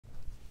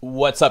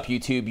What's up,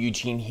 YouTube?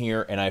 Eugene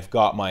here, and I've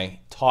got my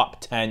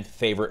top 10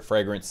 favorite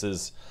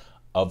fragrances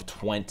of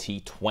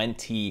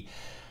 2020.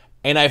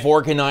 And I've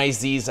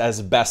organized these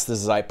as best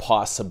as I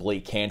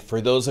possibly can.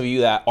 For those of you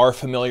that are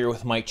familiar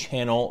with my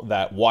channel,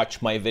 that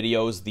watch my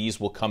videos, these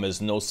will come as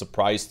no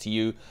surprise to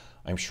you.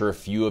 I'm sure a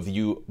few of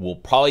you will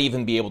probably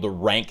even be able to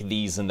rank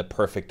these in the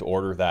perfect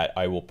order that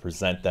I will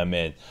present them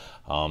in.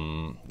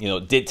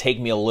 It did take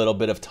me a little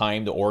bit of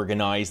time to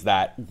organize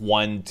that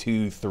 1,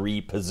 2,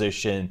 3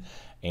 position.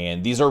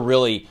 And these are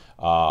really,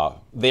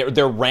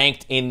 they're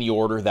ranked in the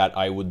order that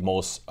I would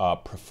most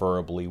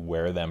preferably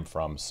wear them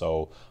from.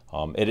 So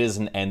it is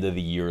an end of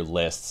the year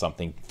list,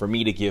 something for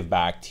me to give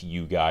back to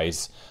you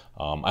guys.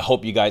 I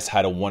hope you guys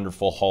had a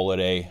wonderful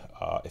holiday.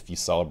 If you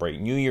celebrate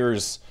New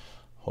Year's,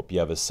 hope you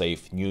have a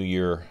safe New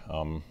Year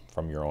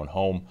from your own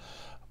home.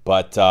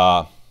 But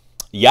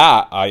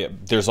yeah,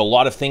 there's a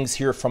lot of things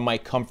here from my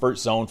comfort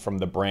zone, from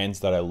the brands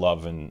that I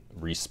love and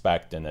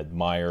respect and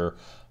admire.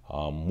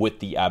 With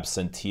the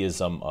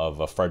absenteeism of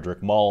a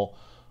Frederic Malle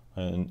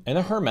and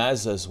a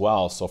Hermes as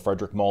well. So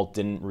Frederic Malle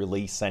didn't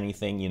release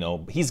anything.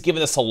 He's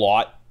given us a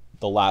lot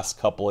the last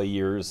couple of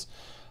years.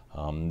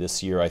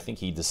 This year, I think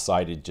he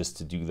decided just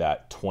to do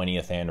that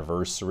 20th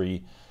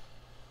anniversary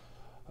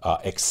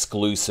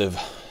exclusive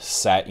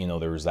set.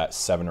 There was that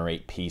 7 or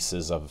 8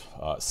 pieces of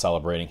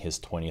celebrating his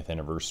 20th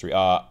anniversary.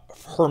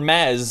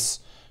 Hermes,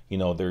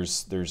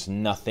 there's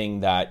nothing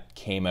that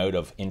came out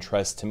of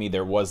interest to me.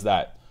 There was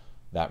that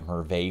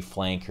Merveille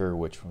flanker,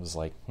 which was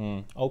like,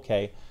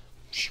 okay,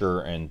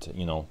 sure, and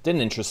didn't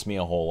interest me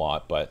a whole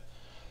lot. But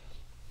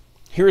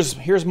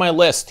here's my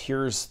list.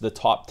 Here's the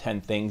top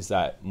 10 things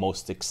that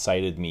most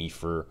excited me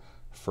for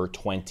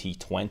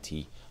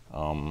 2020.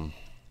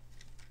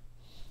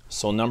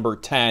 So number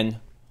 10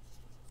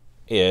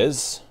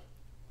 is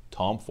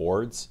Tom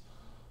Ford's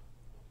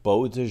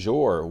Beau de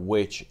Jour,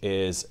 which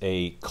is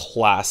a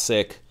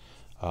classic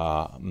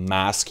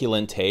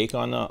masculine take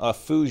on a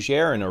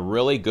fougere, and a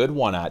really good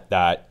one at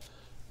that.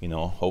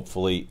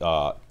 Hopefully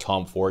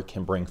Tom Ford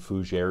can bring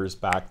fougeres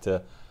back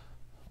to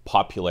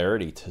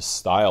popularity, to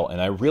style. And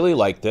I really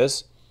like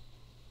this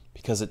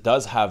because it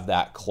does have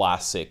that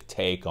classic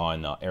take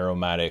on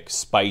aromatic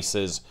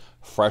spices,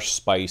 fresh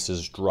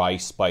spices, dry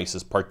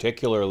spices,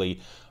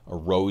 particularly a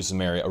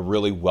rosemary, a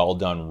really well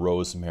done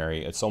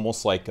rosemary. It's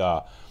almost like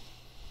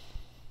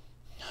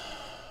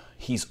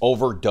he's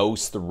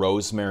overdosed the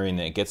rosemary, and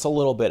it gets a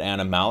little bit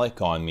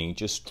animalic on me,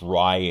 just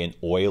dry and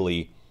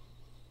oily,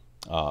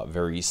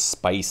 very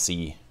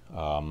spicy,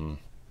 a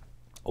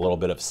little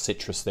bit of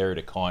citrus there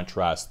to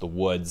contrast the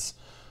woods,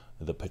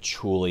 the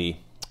patchouli,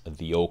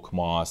 the oak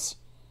moss.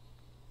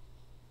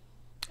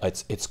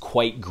 It's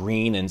quite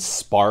green and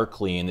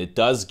sparkly, and it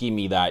does give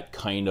me that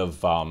kind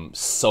of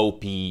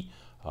soapy,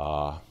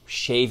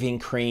 shaving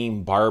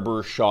cream,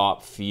 barber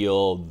shop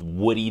feel,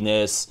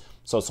 woodiness.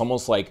 So it's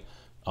almost like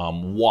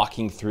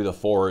walking through the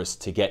forest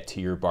to get to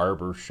your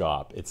barber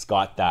shop. It's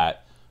got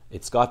that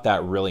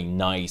really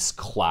nice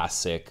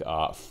classic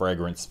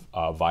fragrance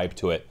vibe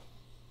to it.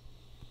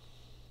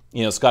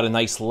 It's got a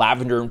nice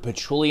lavender and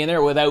patchouli in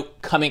there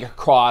without coming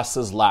across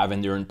as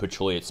lavender and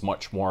patchouli. It's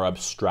much more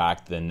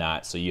abstract than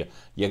that. So you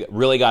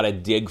really got to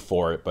dig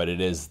for it, but it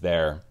is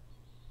there.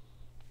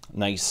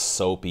 Nice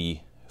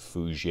soapy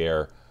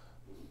fougere.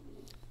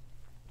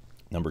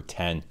 Number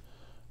 10.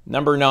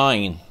 Number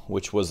 9,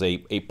 which was a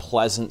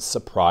pleasant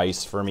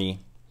surprise for me,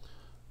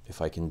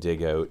 if I can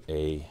dig out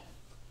a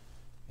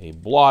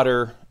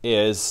blotter,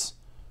 is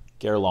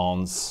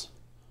Guerlain's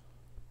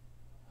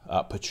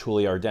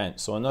Patchouli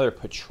Ardent. So another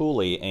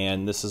patchouli,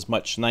 and this is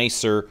much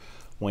nicer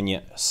when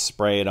you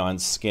spray it on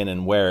skin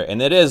and wear it.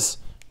 And it is,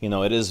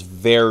 it is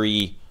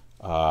very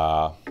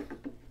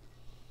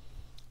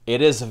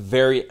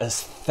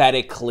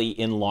aesthetically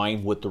in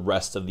line with the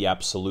rest of the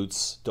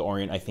Absolutes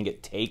d'Orient. I think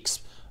it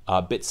takes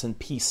bits and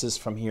pieces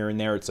from here and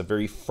there. It's a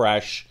very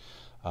fresh,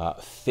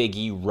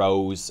 figgy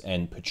rose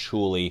and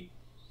patchouli,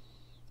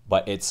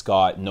 but it's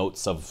got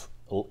notes of,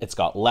 it's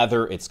got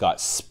leather, it's got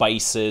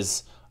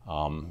spices,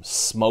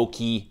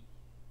 smoky,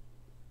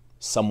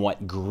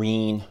 somewhat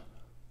green.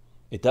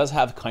 It does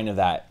have kind of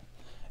that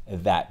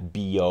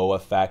BO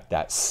effect,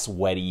 that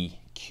sweaty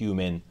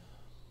cumin.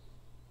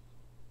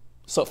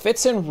 So it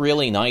fits in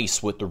really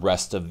nice with the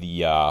rest of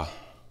the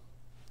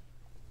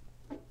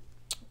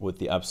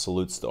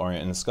Absolutes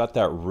d'Orient, and it's got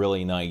that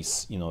really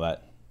nice,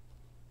 that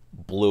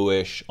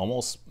bluish,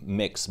 almost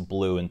mixed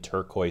blue and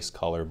turquoise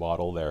color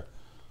bottle there.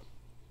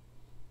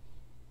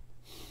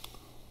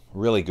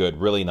 Really good,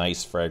 really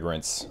nice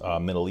fragrance,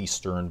 Middle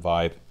Eastern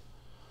vibe.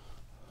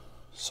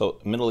 So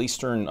Middle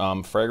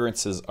Eastern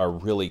fragrances are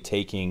really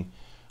taking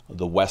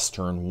the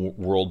Western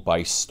world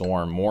by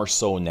storm, more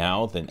so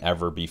now than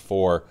ever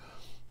before.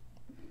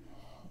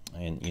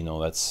 And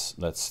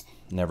that's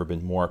never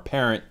been more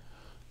apparent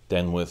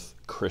than with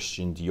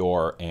Christian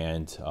Dior.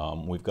 And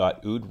we've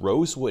got Oud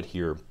Rosewood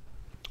here,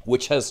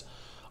 which has,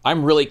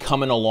 I'm really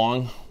coming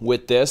along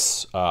with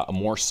this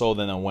more so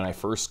than when I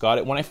first got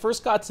it. When I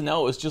first got to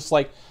know it, was just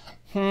like,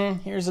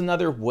 here's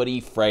another woody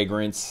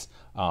fragrance.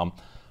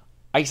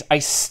 I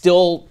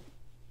still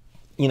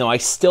you know, I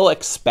still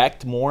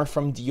expect more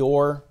from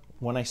Dior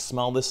when I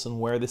smell this and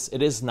wear this.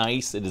 It is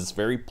nice. It is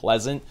very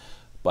pleasant.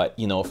 But,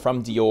 you know,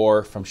 from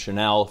Dior, from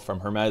Chanel, from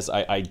Hermes,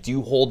 I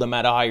do hold them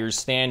at a higher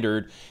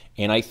standard.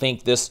 And I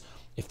think this,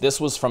 if this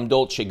was from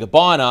Dolce &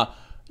 Gabbana,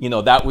 you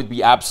know, that would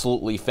be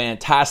absolutely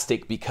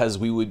fantastic because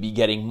we would be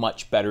getting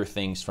much better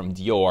things from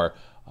Dior.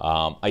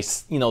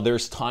 You know,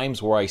 there's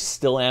times where I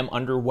still am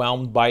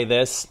underwhelmed by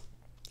this.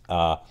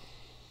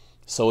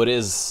 So it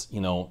is, you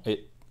know,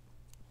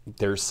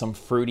 there's some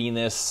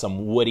fruitiness,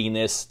 some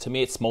woodiness. To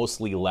me, it's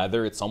mostly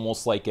leather. It's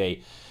almost like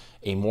a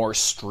more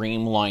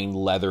streamlined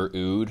leather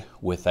oud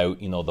without,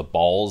 you know, the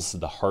balls,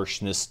 the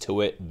harshness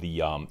to it,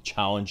 the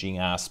challenging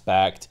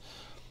aspect.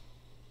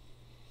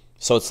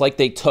 So it's like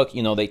they took,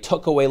 you know, they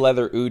took away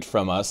leather oud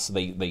from us.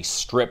 They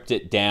stripped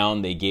it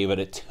down, they gave it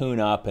a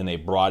tune-up, and they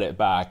brought it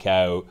back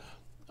out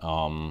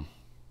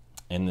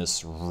in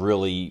this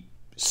really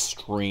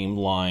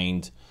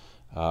streamlined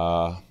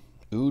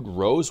oud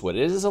rosewood.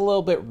 It is a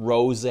little bit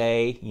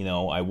rosé, you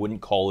know. I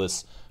wouldn't call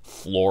this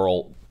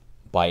floral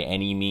by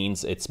any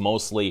means. It's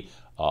mostly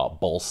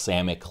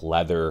balsamic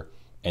leather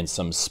and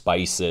some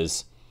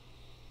spices.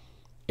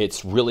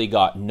 It's really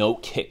got no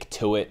kick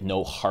to it,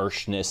 no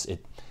harshness.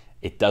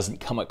 It doesn't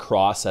come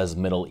across as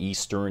Middle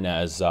Eastern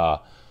as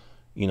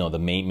you know,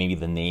 maybe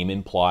the name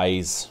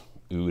implies,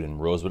 oud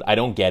and rosewood. I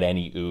don't get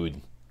any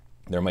oud.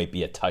 There might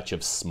be a touch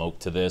of smoke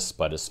to this,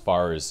 but as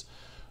far as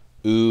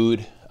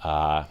oud,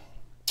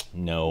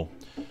 no.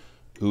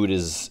 Oud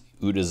is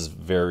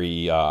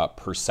very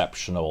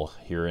perceptional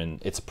here,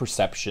 and it's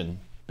perception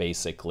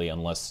basically,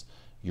 unless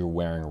you're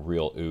wearing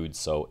real oud.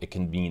 So it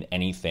can mean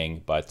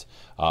anything, but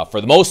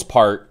for the most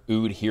part,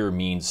 oud here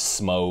means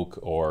smoke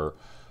or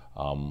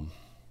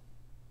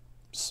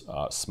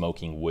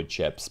smoking wood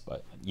chips.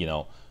 But you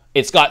know,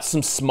 it's got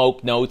some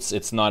smoke notes.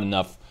 It's not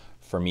enough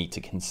for me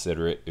to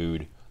consider it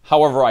oud.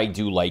 However, I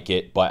do like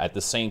it, but at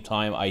the same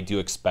time, I do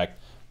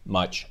expect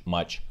much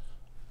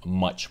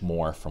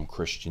more from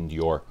Christian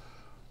Dior.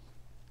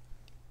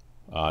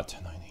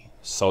 1090.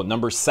 So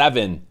number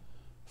 7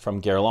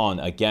 from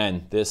Guerlain.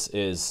 Again, this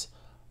is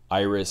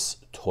Iris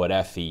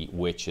Torrefi,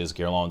 which is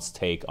Guerlain's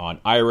take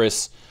on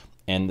Iris,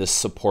 and the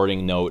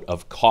supporting note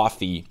of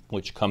coffee,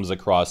 which comes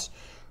across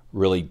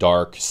really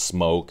dark,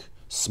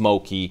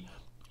 smoky,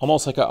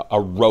 almost like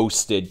a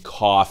roasted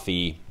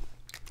coffee.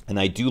 And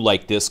I do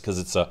like this because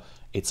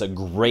it's a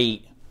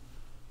great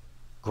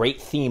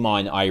theme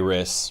on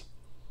Iris.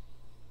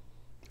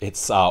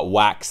 It's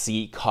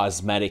waxy,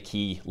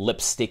 cosmetic-y,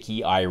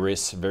 lipsticky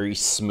iris, very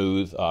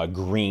smooth,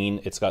 green.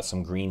 It's got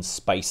some green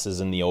spices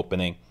in the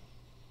opening.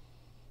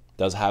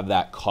 Does have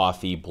that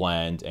coffee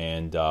blend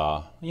and,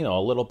 you know,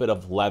 a little bit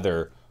of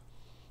leather.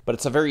 But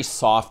it's a very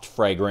soft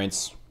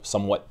fragrance,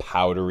 somewhat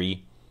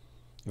powdery,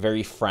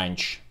 very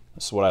French.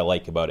 That's what I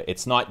like about it.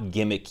 It's not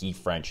gimmicky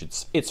French.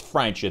 It's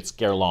French. It's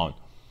Guerlain.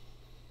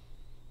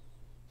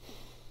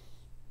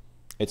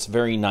 It's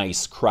very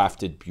nice,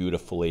 crafted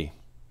beautifully.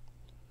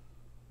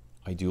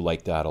 I do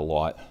like that a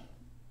lot.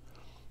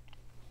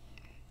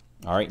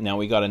 All right, now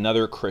we got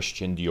another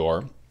Christian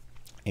Dior,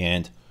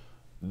 and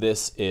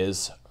this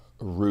is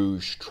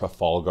Rouge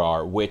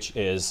Trafalgar, which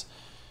is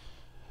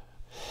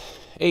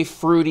a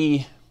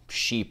fruity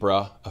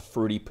chypre, a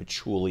fruity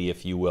patchouli,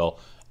 if you will.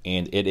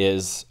 And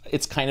it's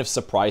kind of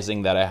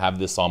surprising that I have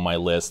this on my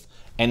list.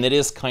 And it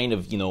is kind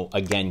of, you know,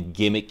 again,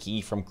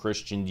 gimmicky from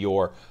Christian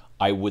Dior.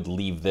 I would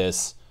leave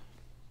this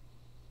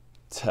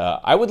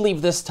to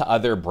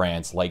other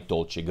brands like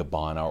Dolce &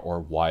 Gabbana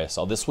or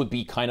YSL. This would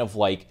be kind of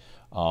like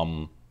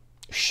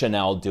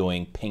Chanel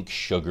doing Pink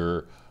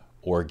Sugar,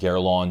 or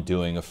Guerlain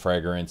doing a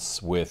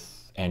fragrance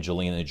with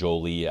Angelina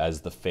Jolie as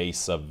the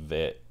face of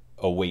it.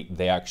 Oh wait,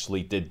 they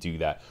actually did do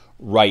that.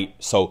 Right,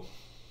 so,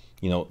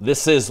 you know,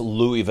 this is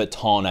Louis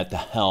Vuitton at the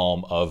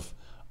helm of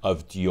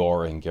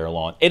Dior and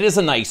Guerlain. It is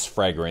a nice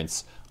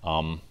fragrance.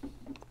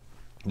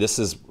 This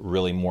is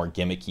really more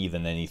gimmicky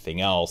than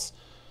anything else.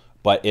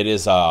 But it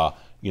is,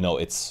 you know,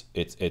 it's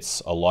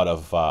a lot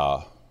of,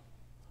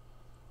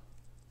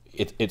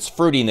 it's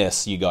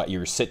fruitiness. You got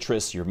your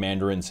citrus, your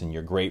mandarins, and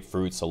your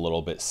grapefruits, a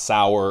little bit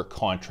sour,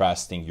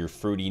 contrasting your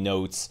fruity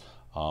notes.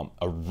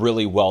 A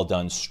really well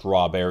done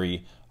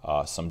strawberry,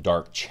 some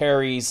dark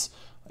cherries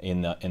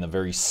in a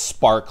very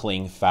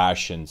sparkling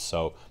fashion.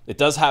 So it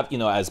does have, you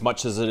know, as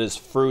much as it is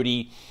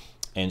fruity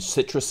and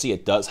citrusy,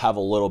 it does have a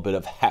little bit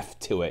of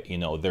heft to it. You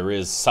know, there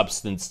is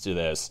substance to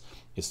this.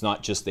 It's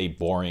not just a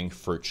boring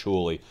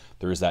patchouli.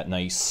 There's that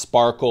nice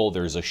sparkle.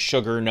 There's a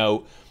sugar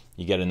note.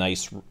 You get a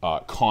nice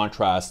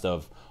contrast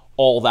of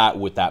all that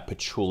with that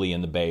patchouli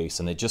in the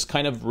base. And it just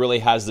kind of really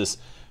has this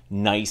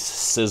nice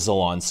sizzle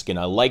on skin.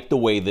 I like the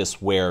way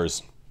this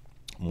wears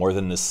more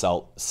than the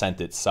scent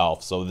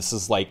itself. So this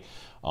is like,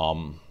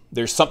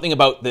 there's something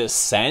about this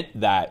scent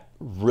that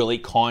really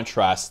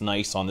contrasts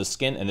nice on the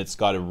skin, and it's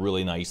got a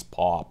really nice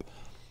pop.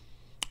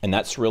 And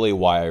that's really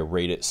why I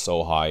rate it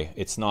so high.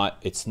 It's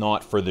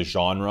not for the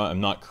genre. I'm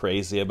not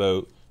crazy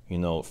about, you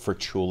know,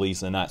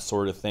 patchoulis and that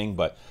sort of thing,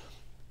 but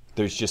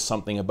there's just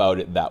something about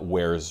it that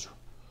wears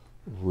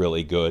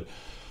really good.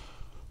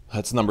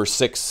 That's number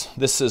 6.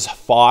 This is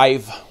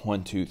 5.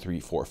 1, 2, 3,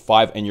 4,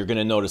 5. And you're going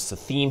to notice the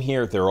theme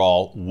here. They're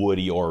all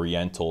woody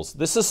orientals.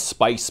 This is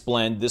Spice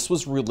Blend. This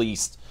was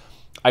released,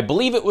 I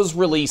believe it was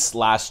released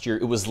last year.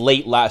 It was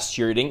late last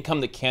year. It didn't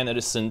come to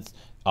Canada since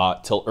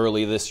till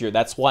early this year.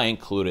 That's why I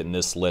include it in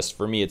this list.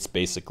 For me, it's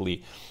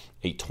basically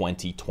a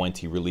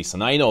 2020 release.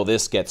 And I know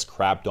this gets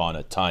crapped on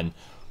a ton.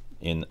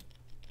 In,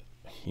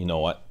 you know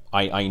what?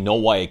 I know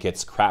why it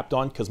gets crapped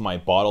on, because my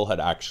bottle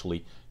had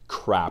actually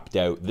crapped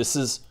out. This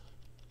is...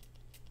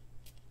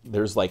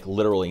 There's like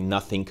literally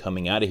nothing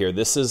coming out of here.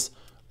 This is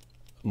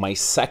my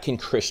second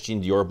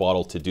Christian Dior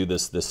bottle to do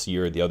this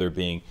year. The other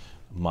being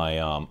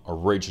my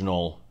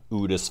original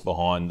Eau de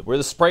Svahan, where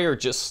the sprayer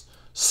just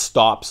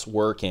stops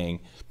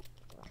working,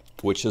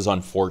 which is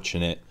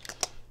unfortunate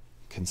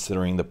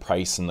considering the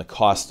price and the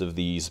cost of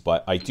these.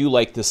 But I do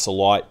like this a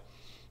lot.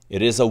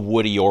 It is a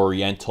woody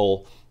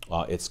oriental.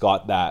 It's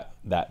got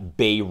that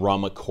bay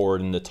rum accord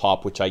in the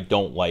top, which I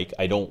don't like.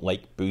 I don't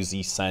like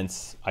boozy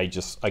scents. I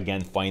just,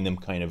 again, find them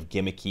kind of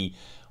gimmicky.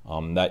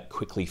 That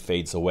quickly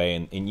fades away.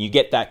 And you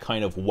get that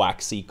kind of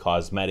waxy,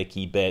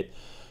 cosmetic-y bit.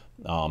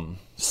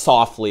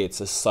 Softly,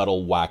 it's a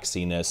subtle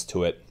waxiness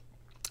to it.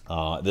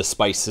 The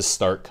spices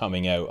start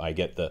coming out. I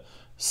get the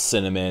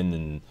cinnamon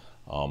and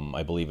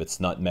I believe it's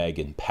nutmeg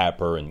and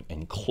pepper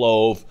and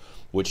clove,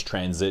 which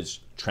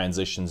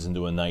transitions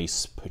into a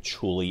nice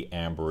patchouli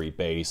ambery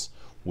base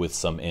with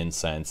some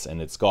incense,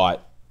 and it's got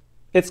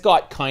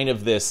kind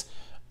of this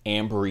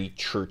ambery,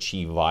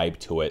 churchy vibe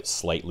to it,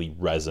 slightly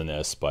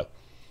resinous, but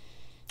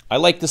I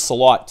like this a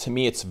lot. To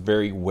me, it's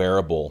very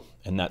wearable,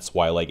 and that's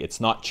why I like it.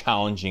 It's not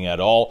challenging at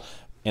all,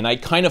 and I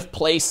kind of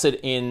place it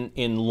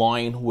in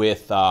line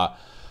with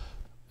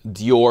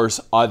Dior's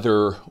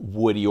other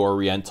woody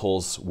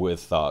orientals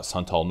with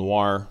Santal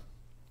Noir,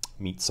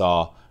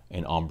 Mitza,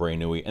 and Ombre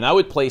Nuit, and I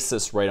would place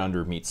this right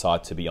under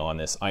Mitza, to be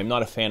honest. I'm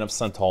not a fan of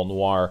Santal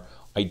Noir.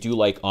 I do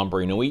like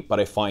Ombre Nuit, but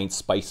I find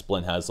Spice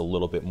Blend has a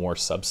little bit more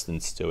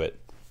substance to it.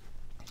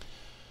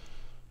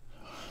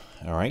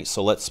 All right,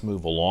 so let's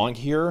move along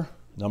here.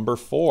 Number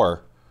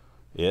 4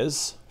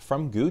 is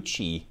from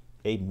Gucci,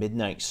 a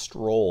Midnight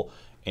Stroll.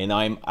 And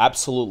I'm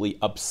absolutely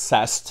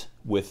obsessed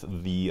with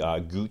the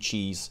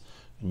Gucci's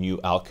new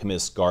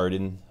Alchemist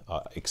Garden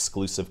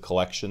exclusive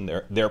collection.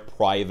 Their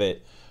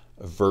private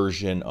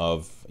version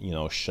of, you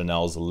know,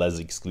 Chanel's Les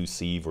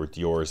Exclusives or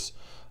Dior's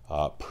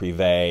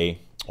Privé,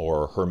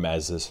 or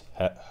Hermès,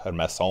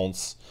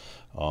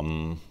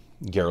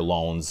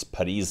 Guerlain's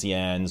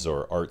Parisiens,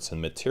 or Arts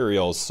and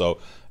Materials. So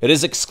it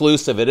is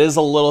exclusive. It is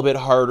a little bit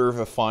harder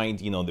to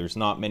find. You know, there's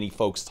not many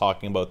folks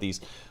talking about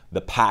these.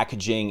 The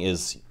packaging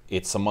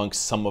it's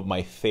amongst some of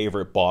my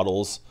favorite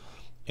bottles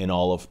in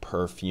all of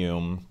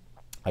perfume.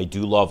 I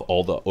do love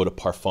all the eau de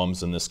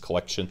parfums in this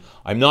collection.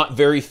 I'm not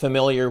very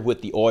familiar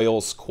with the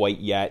oils quite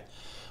yet.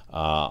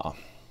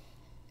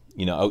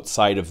 You know,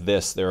 outside of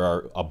this, there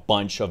are a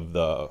bunch of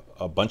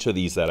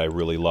these that I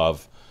really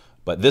love.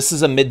 But this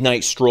is a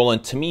Midnight Stroll,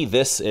 and to me,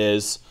 this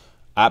is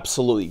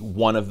absolutely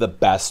one of the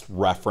best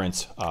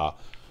reference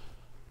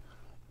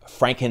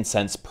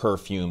frankincense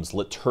perfumes,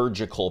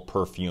 liturgical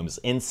perfumes,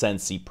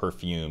 incensey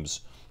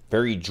perfumes.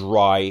 Very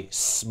dry,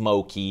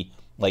 smoky,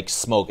 like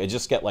smoke. I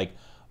just get like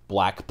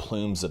black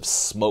plumes of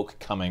smoke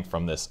coming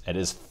from this. It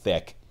is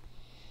thick.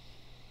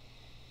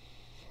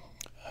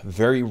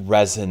 Very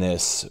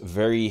resinous,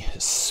 very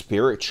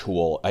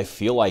spiritual. I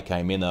feel like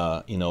I'm in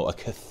a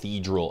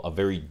cathedral, a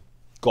very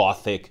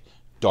gothic,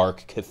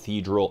 dark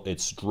cathedral.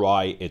 It's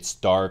dry, it's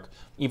dark.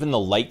 Even the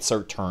lights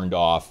are turned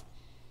off.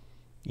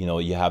 You know,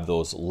 you have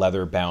those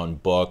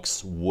leather-bound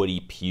books,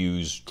 woody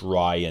pews,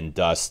 dry and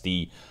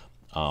dusty.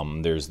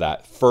 There's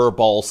that fir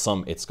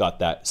balsam. It's got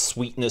that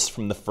sweetness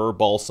from the fir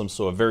balsam,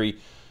 so a very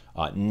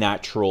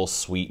natural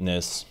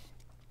sweetness.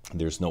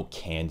 There's no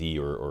candy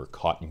or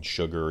cotton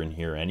sugar in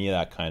here, any of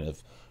that kind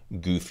of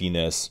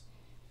goofiness.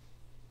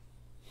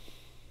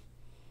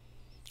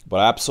 But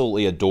I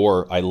absolutely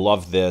adore, I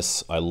love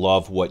this. I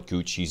love what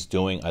Gucci's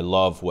doing. I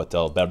love what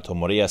Alberto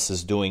Morillas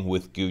is doing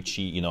with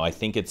Gucci. You know, I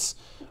think it's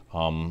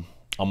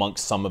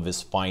amongst some of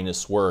his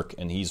finest work,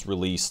 and he's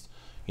released,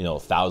 you know,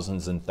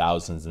 thousands and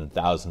thousands and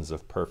thousands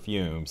of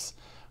perfumes.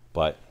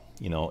 But,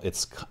 you know,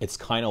 it's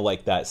kind of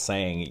like that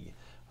saying,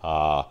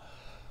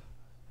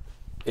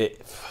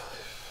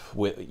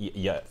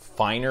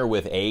 finer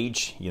with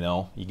age, you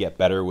know, you get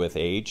better with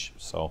age.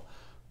 So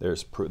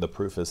there's the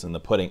proof is in the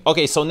pudding.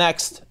 Okay, so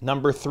next,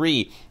 number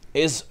 3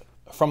 is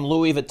from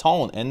Louis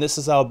Vuitton, and this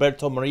is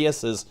Alberto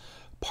Morillas'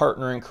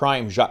 partner in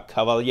crime, Jacques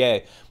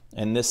Cavalier,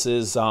 and this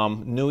is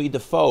Nuit de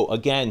Faux.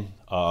 Again,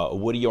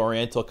 woody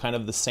oriental, kind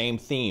of the same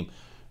theme.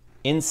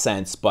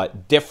 Incense,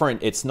 but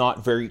different. It's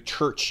not very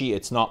churchy.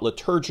 It's not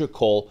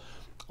liturgical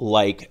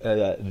like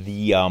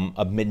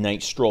a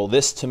Midnight Stroll.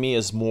 This to me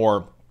is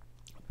more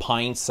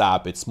pine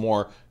sap. It's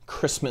more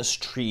Christmas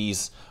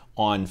trees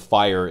on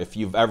fire. If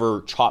you've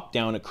ever chopped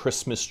down a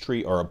Christmas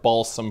tree or a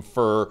balsam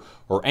fir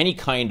or any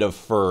kind of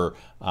fir,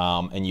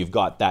 and you've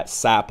got that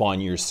sap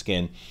on your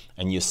skin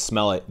and you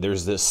smell it,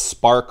 there's this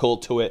sparkle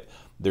to it.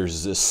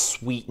 There's this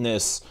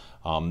sweetness.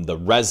 The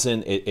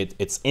resin,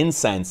 it's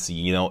incensey.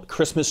 You know,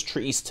 Christmas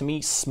trees to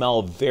me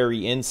smell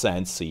very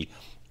incensey.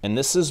 And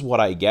this is what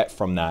I get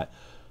from that.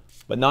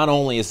 But not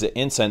only is it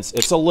incense,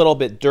 it's a little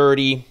bit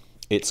dirty.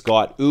 It's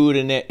got oud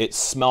in it. It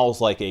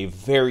smells like a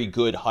very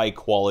good, high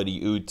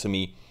quality oud to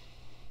me.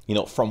 You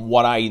know, from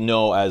what I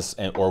know as,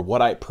 or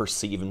what I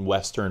perceive in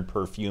Western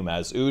perfume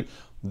as oud,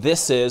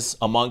 this is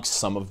amongst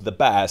some of the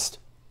best.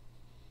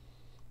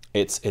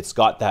 It's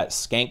got that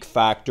skank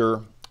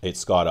factor.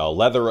 It's got a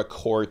leather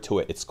accord to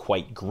it. It's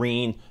quite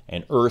green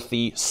and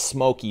earthy,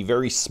 smoky,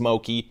 very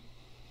smoky.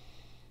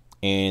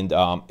 And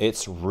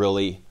it's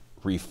really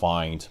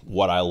refined,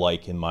 what I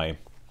like in my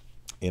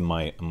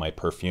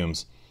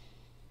perfumes.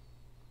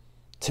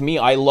 To me,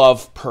 I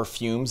love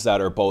perfumes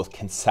that are both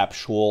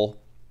conceptual,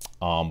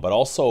 but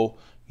also,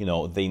 you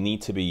know, they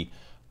need to be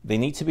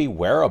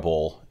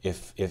wearable.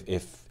 If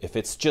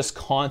it's just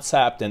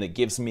concept and it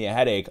gives me a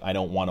headache, I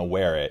don't want to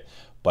wear it.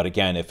 But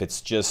again, if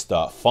it's just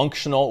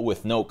functional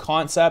with no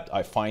concept,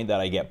 I find that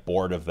I get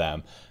bored of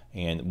them.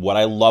 And what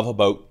I love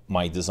about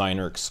my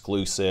designer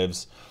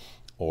exclusives,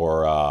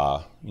 or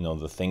you know,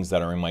 the things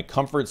that are in my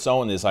comfort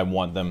zone, is I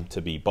want them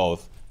to be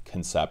both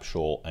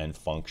conceptual and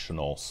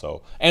functional,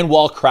 so, and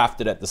well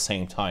crafted at the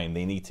same time.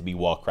 They need to be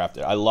well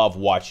crafted. I love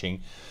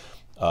watching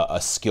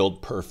a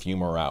skilled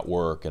perfumer at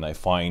work, and I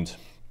find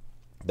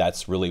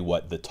that's really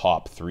what the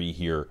top three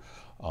here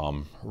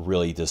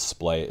really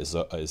display, is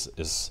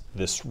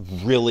this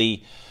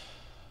really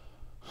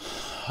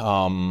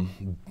a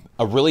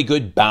really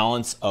good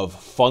balance of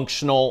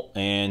functional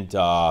and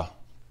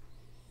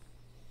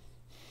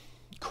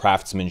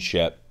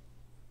craftsmanship.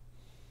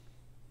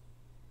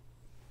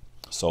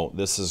 So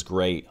this is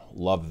great.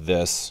 Love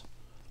this.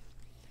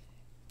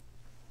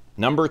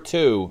 Number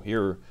two,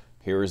 here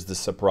is the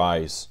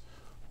surprise.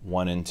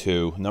 1 and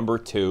 2. Number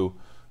 2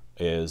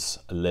 is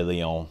Le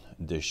Lion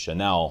de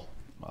Chanel.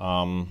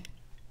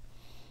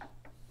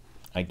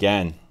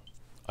 Again,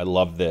 I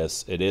love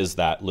this. It is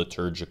that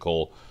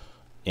liturgical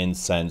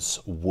incense,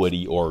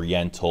 woody,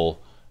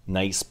 oriental,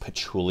 nice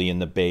patchouli in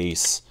the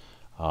base.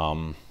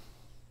 And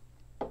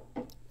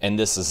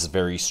this is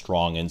very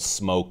strong and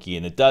smoky,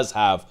 and it does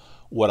have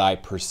what I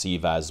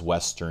perceive as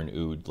Western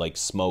oud, like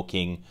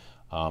smoky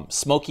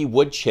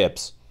wood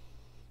chips.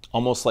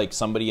 Almost like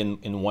somebody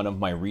in one of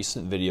my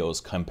recent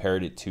videos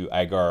compared it to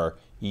Agar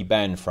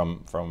Ibn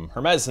from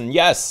Hermes. And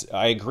yes,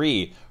 I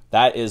agree.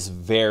 That is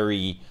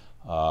very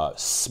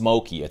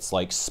smoky. It's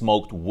like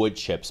smoked wood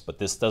chips, but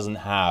this doesn't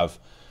have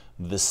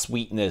the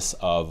sweetness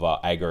of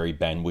Agar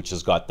Ibn, which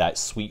has got that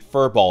sweet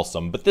fir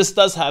balsam. But this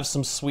does have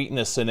some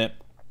sweetness in it.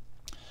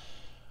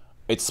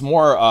 It's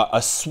more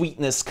a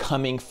sweetness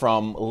coming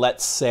from,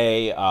 let's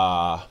say,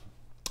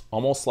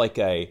 almost like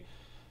a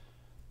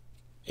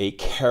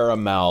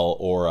caramel,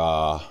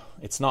 or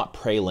it's not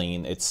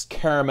praline, it's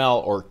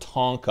caramel or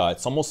tonka.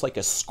 It's almost like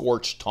a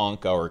scorched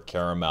tonka or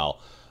caramel.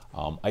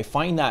 I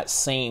find that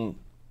same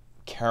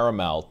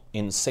caramel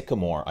in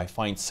sycamore. I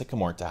find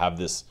sycamore to have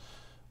this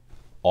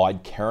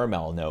odd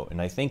caramel note,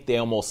 and I think they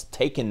almost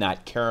taken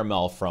that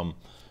caramel from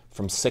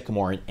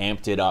sycamore and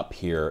amped it up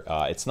here.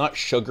 It's not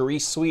sugary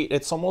sweet.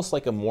 It's almost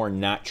like a more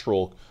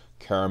natural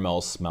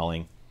caramel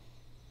smelling.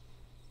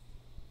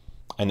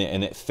 And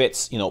it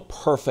fits, you know,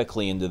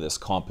 perfectly into this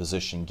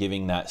composition,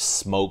 giving that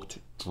smoked,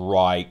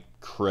 dry,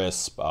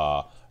 crisp,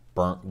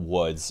 burnt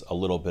woods a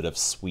little bit of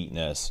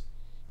sweetness.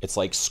 It's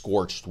like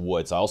scorched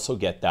woods. I also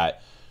get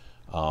that,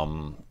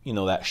 you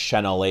know, that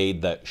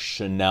Chanelade, that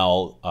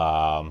Chanel,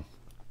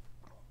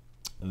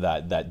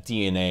 that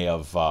DNA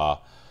of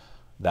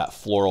that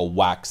floral,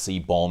 waxy,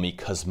 balmy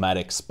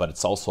cosmetics, but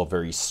it's also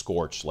very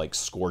scorched, like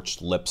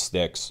scorched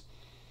lipsticks.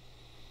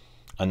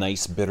 A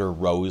nice bitter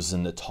rose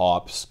in the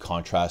tops,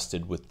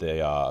 contrasted with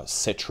the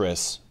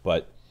citrus,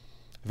 but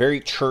very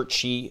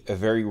churchy,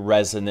 very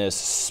resinous,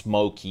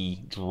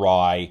 smoky,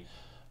 dry.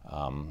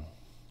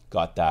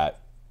 Got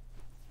that.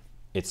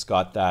 It's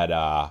got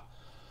that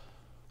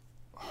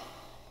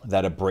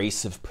that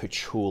abrasive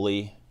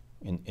patchouli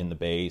in the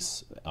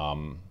base,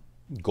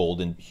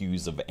 golden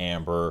hues of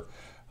amber,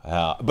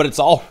 but it's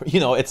all, you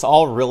know, it's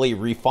all really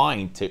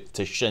refined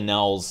to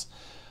Chanel's.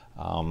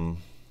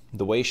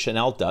 The way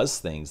Chanel does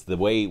things, the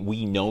way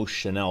we know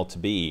Chanel to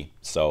be.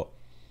 So,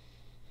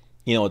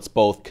 you know, it's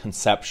both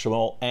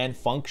conceptual and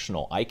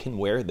functional. I can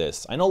wear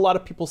this. I know a lot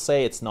of people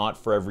say it's not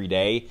for every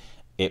day.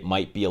 It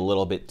might be a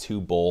little bit too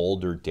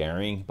bold or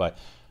daring, but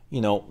you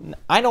know,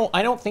 I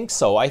don't think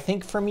so. I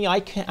think for me,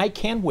 I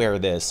can wear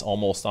this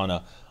almost on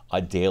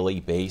a daily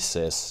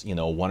basis. You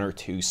know, 1 or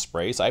 2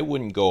 sprays. I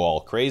wouldn't go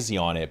all crazy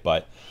on it,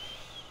 but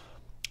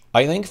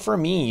I think for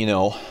me, you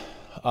know,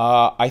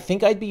 I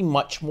think I'd be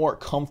much more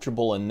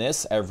comfortable in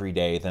this every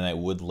day than I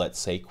would, let's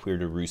say, Cuir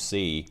de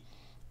Russie.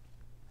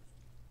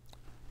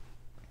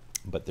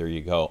 But there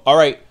you go. All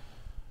right,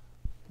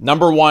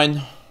 number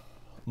 1.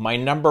 My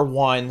number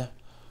 1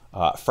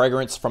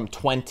 fragrance from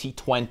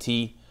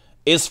 2020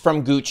 is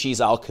from Gucci's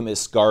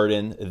Alchemist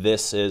Garden.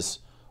 This is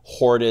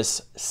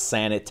Hortus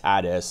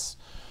Sanitatis,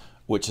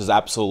 which has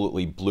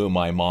absolutely blew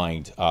my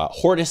mind.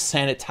 Hortus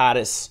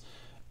Sanitatis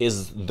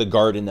is the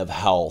Garden of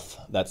Health.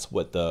 That's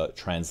what the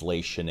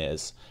translation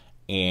is.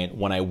 And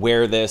when I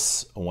wear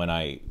this, when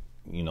I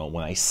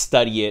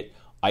study it,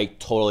 I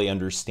totally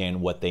understand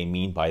what they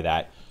mean by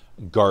that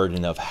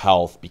Garden of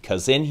Health,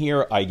 because in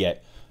here I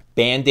get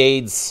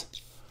Band-Aids,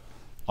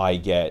 I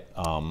get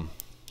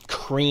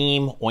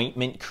cream,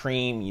 ointment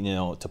cream,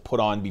 to put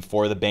on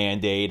before the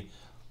Band-Aid.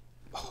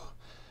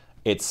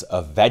 It's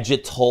a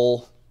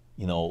vegetal,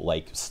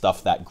 like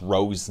stuff that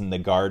grows in the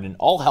garden,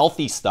 all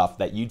healthy stuff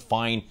that you'd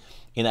find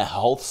in a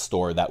health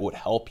store that would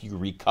help you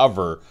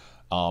recover.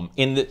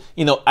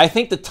 I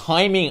think the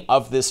timing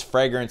of this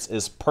fragrance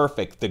is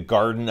perfect, the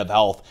Garden of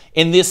Health.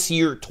 In this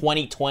year,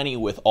 2020,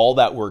 with all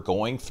that we're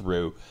going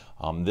through,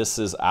 this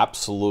is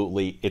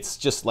absolutely, it's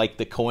just like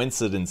the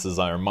coincidences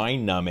are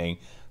mind-numbing.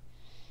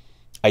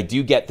 I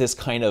do get this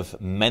kind of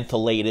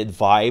mentholated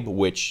vibe,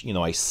 which,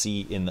 I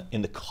see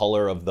in the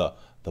color of the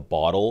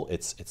bottle.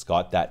 It's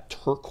got that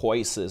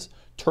turquoise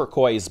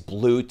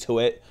blue to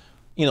it,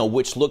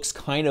 which looks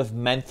kind of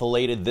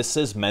mentholated. This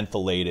is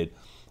mentholated,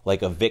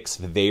 like a Vicks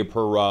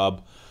Vapor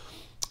Rub,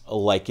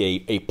 like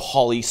a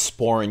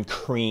polysporin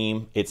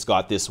cream. It's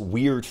got this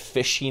weird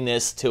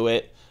fishiness to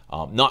it.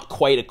 Not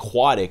quite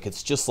aquatic.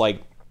 It's just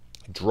like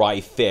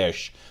dry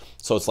fish.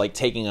 So it's like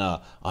taking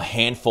a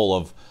handful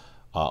of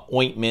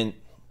ointment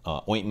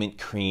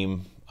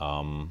cream.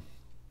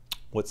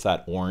 What's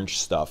that orange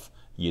stuff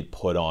you'd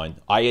put on?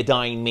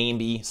 Iodine,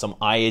 maybe. Some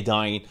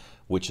iodine,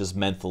 which is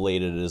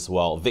mentholated as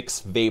well.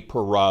 Vicks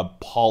Vapor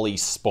Rub,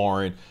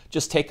 polysporin.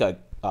 Just take a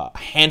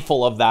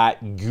handful of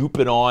that, goop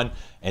it on,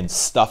 and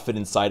stuff it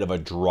inside of a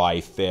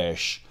dry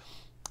fish.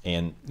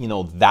 And,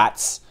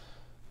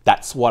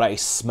 that's what I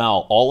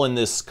smell, all in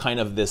this kind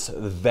of this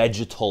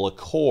vegetal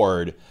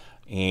accord.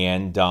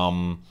 And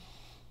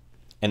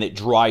it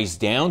dries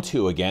down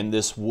to, again,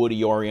 this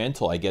woody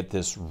oriental. I get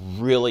this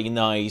really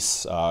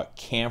nice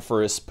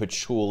camphorous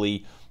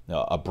patchouli,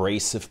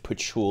 abrasive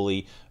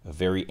patchouli, a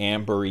very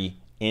ambery,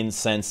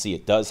 incensey.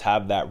 It does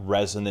have that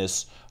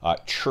resinous,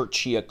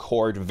 churchy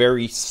accord,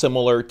 very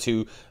similar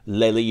to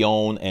Le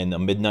Lion and the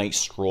Midnight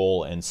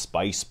Stroll and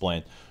Spice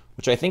Blend,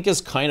 which I think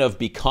has kind of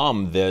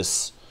become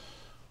this,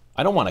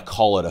 I don't want to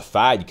call it a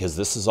fad, because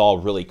this is all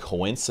really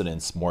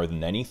coincidence more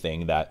than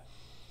anything, that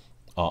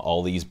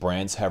all these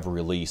brands have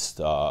released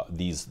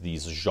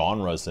these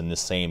genres in the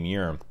same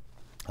year,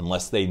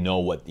 unless they know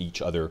what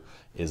each other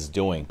is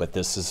doing. But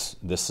this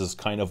is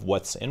kind of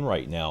what's in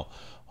right now.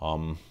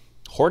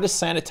 Hortus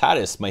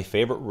Sanitatis, my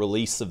favorite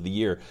release of the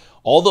year.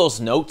 All those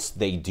notes,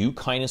 they do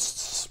kind of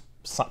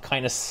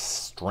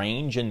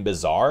strange and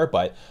bizarre,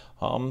 but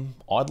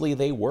oddly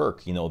they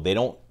work. They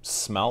don't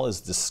smell as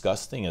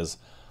disgusting as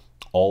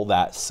all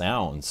that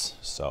sounds.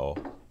 So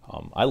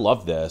I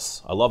love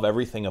this. I love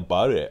everything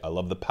about it. I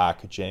love the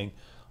packaging.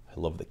 I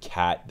love the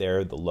cat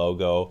there, the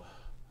logo.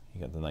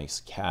 You got the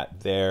nice cat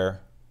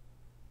there.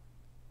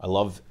 I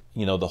love,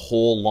 the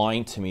whole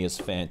line to me is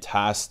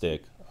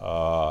fantastic.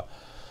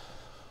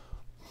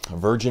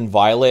 Virgin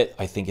Violet,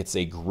 I think it's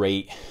a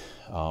great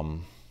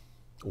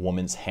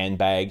woman's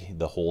handbag.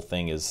 The whole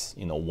thing is,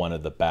 one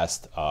of the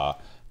best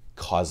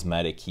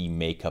cosmetic-y,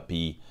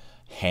 makeup-y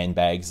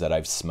handbags that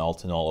I've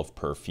smelt in all of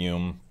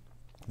perfume.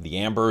 The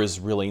amber is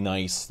really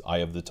nice. Eye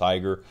of the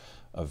Tiger,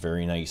 a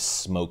very nice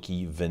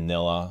smoky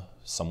vanilla,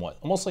 somewhat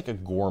almost like a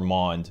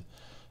gourmand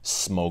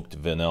smoked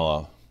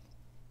vanilla.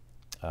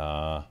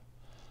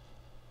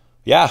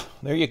 Yeah,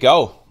 there you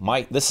go.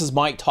 This is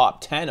my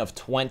top 10 of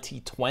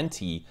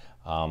 2020.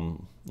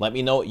 Let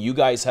me know what you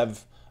guys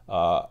have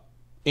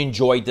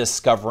enjoyed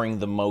discovering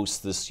the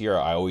most this year.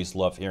 I always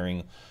love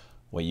hearing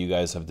what you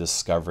guys have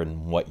discovered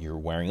and what you're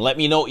wearing. Let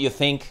me know what you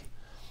think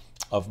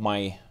of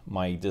my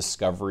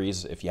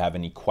discoveries. If you have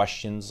any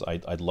questions,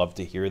 I'd love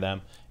to hear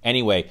them.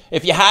 Anyway,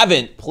 if you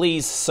haven't,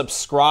 please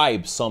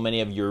subscribe. So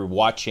many of you are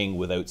watching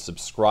without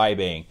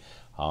subscribing.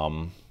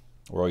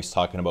 We're always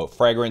talking about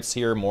fragrance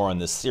here, more on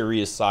the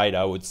serious side,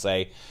 I would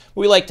say.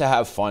 We like to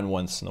have fun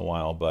once in a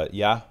while, but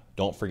yeah,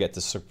 don't forget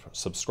to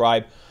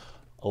subscribe,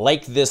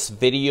 like this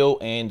video,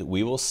 and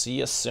we will see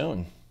you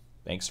soon.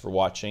 Thanks for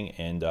watching,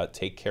 and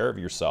take care of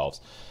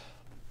yourselves.